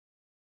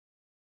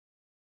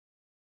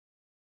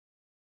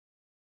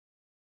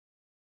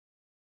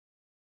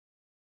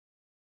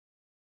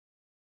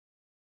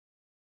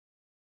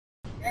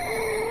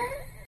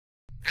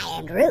I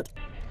am Groot.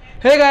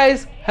 Hey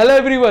guys, hello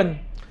everyone.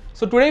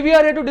 So today we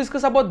are here to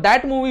discuss about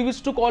that movie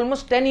which took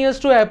almost 10 years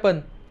to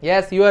happen.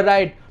 Yes, you are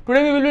right.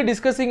 Today we will be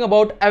discussing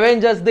about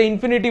Avengers: The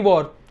Infinity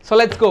War. So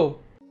let's go.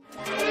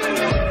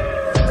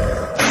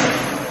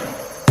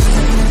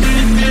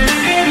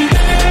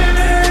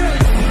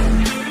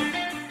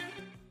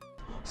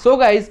 So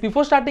guys,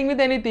 before starting with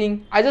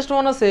anything, I just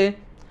wanna say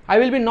I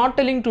will be not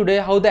telling today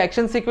how the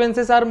action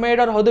sequences are made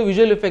or how the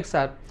visual effects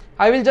are.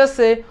 I will just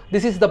say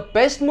this is the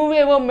best movie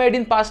ever made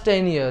in past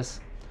 10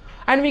 years.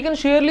 And we can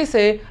surely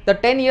say the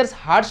 10 years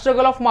hard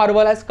struggle of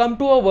Marvel has come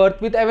to a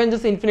worth with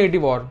Avengers Infinity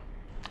War.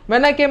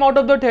 When I came out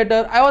of the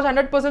theatre, I was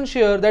 100%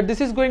 sure that this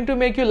is going to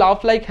make you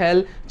laugh like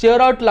hell, cheer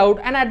out loud,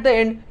 and at the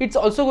end, it's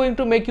also going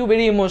to make you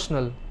very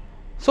emotional.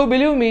 So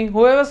believe me,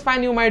 whoever's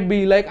fan you might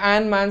be, like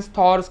Iron Man's,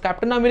 Thor's,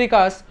 Captain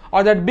America's,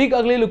 or that big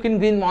ugly looking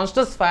green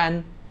monsters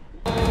fan.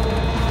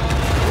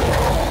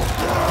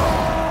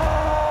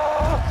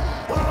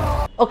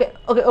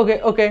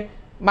 Okay,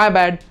 my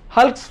bad.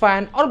 Hulk's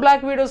fan or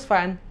Black Widow's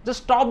fan,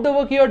 just stop the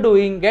work you're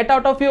doing, get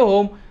out of your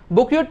home,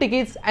 book your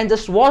tickets and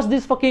just watch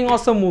this fucking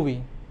awesome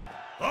movie.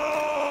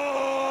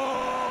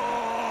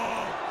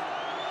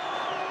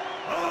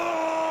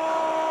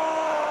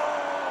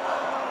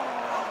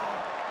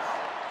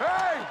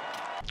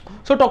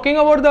 So talking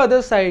about the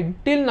other side,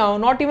 till now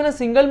not even a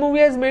single movie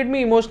has made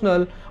me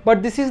emotional,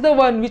 but this is the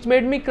one which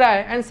made me cry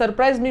and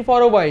surprised me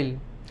for a while.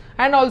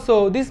 And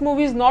also, this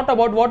movie is not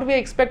about what we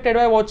expected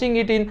by watching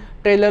it in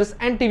trailers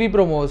and TV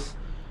promos,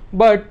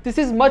 but this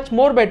is much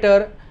more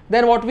better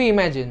than what we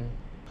imagine.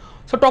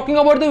 So talking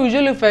about the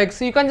visual effects,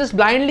 you can just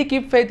blindly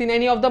keep faith in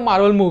any of the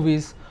Marvel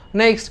movies.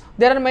 Next,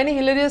 there are many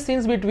hilarious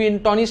scenes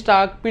between Tony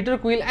Stark, Peter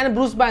Quill and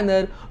Bruce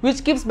Banner,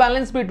 which keeps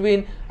balance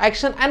between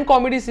action and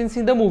comedy scenes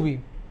in the movie.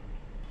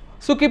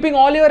 So keeping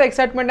all your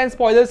excitement and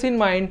spoilers in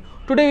mind,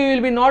 today we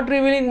will be not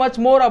revealing much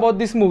more about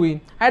this movie.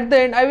 At the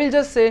end, I will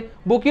just say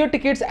book your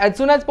tickets as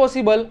soon as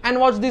possible and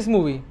watch this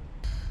movie.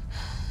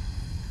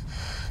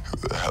 Who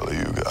the hell are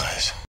you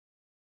guys?